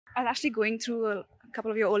I was actually going through a couple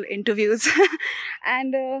of your old interviews,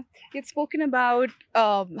 and you'd spoken about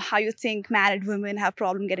how you think married women have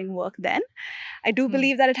problem getting work. Then, I do Hmm.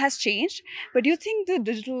 believe that it has changed. But do you think the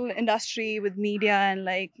digital industry with media and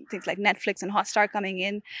like things like Netflix and Hotstar coming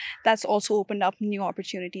in, that's also opened up new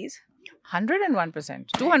opportunities?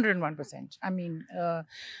 101%, 201%. I mean,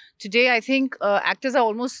 today I think actors are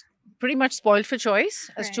almost pretty much spoiled for choice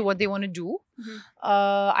as to Right. what they want to do. Mhm.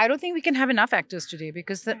 I don't think we can have enough actors today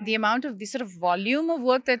because the amount of the sort of volume of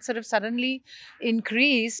work that sort of suddenly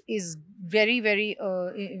increase is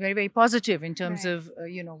very positive in terms Right. of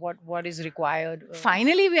what is required.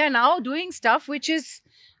 Finally, we are now doing stuff which is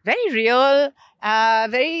very real,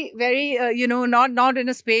 very not in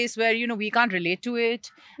a space where we can't relate to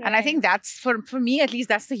it. And I think that's for me at least,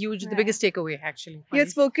 that's the Right. biggest takeaway actually. You had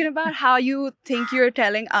spoken about how you think you're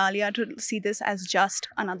telling Alia to see this as just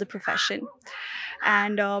another profession.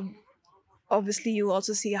 And obviously, you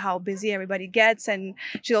also see how busy everybody gets. And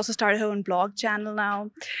she also started her own blog channel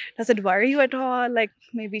now. Does it worry you at all? Like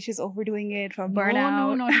maybe she's overdoing it for No,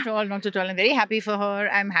 burnout? not at all, not at all. I'm very happy for her.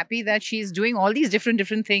 I'm happy that she's doing all these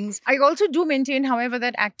different things. I also do maintain, however,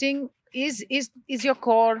 that acting is your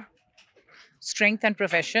core strength and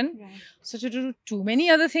profession. Right. So to do too many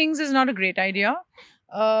other things is not a great idea.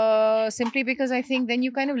 Simply because I think then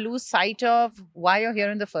you kind of lose sight of why you're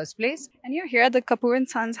here in the first place. And you're here at the Kapoor and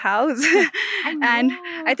Sons house. I And know.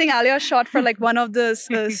 I think Alia shot for like one of the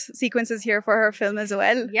sequences here for her film as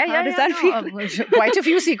well. How does that no, feel? quite a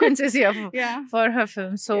few sequences here for, Yeah. for her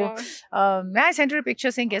film. So Yeah. I sent her a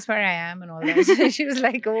picture saying, "Guess where I am," and all that. She was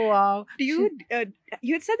like, "Oh wow." Do you?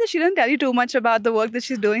 You had said that she didn't tell you too much about the work that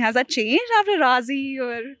she's doing. Has that changed after Razi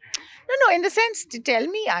or No, in the sense, to tell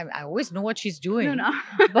me, I always know what she's doing. no?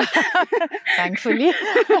 But thankfully,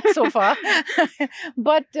 so far.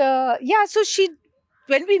 But yeah, so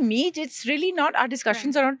when we meet, it's really not, our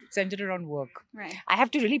discussions are not centered around work. Right. I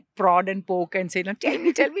have to really prod and poke and say, "No, tell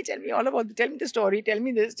me all about it. Tell me the story. Tell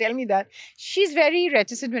me this. Tell me that." She's very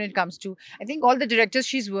reticent when it comes to. I think all the directors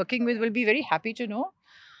she's working with will be very happy to know.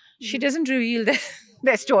 She doesn't reveal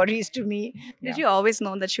their stories to me. Did you always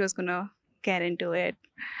know that she was gonna get into it?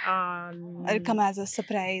 Or come as a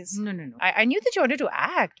surprise? No. I knew that she wanted to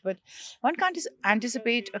act, but one can't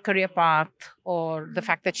anticipate a career path or the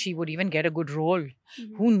fact that she would even get a good role.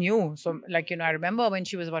 Who knew? So, I remember when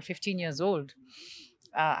she was about 15 years old,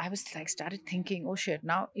 I was like, started thinking, oh shit,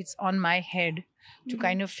 now it's on my head to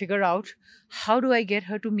kind of figure out how do I get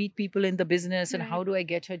her to meet people in the business and how do I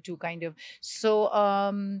get her to kind of. So,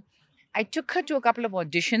 I took her to a couple of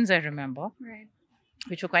auditions, I remember, Right.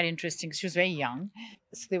 which were quite interesting. She was very young,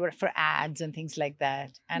 so they were for ads and things like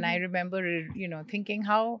that. And I remember, thinking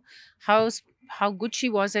how good she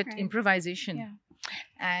was at improvisation. Yeah.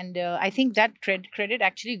 And I think that credit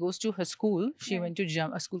actually goes to her school. She went to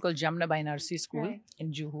a school called Jamna Bainarsi School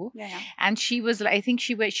in Juhu, Yeah. and she was, I think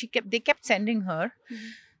they kept sending her.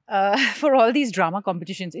 For all these drama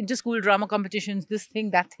competitions, inter-school drama competitions, this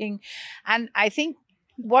thing, that thing, and I think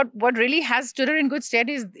what really has stood her in good stead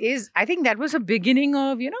is I think that was a beginning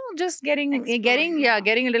of just getting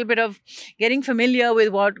a little bit of getting familiar with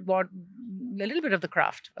what a little bit of the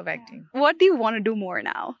craft of acting. What do you want to do more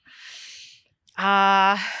now?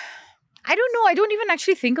 I don't know. I don't even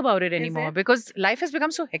actually think about it anymore it? because life has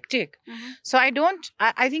become so hectic. So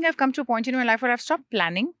I think I've come to a point in my life where I've stopped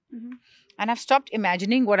planning and I've stopped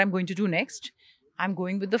imagining what I'm going to do next. I'm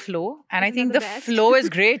going with the flow, and I think the flow is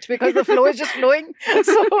great because the flow is just flowing.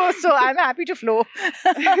 So I'm happy to flow.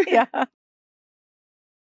 Yeah.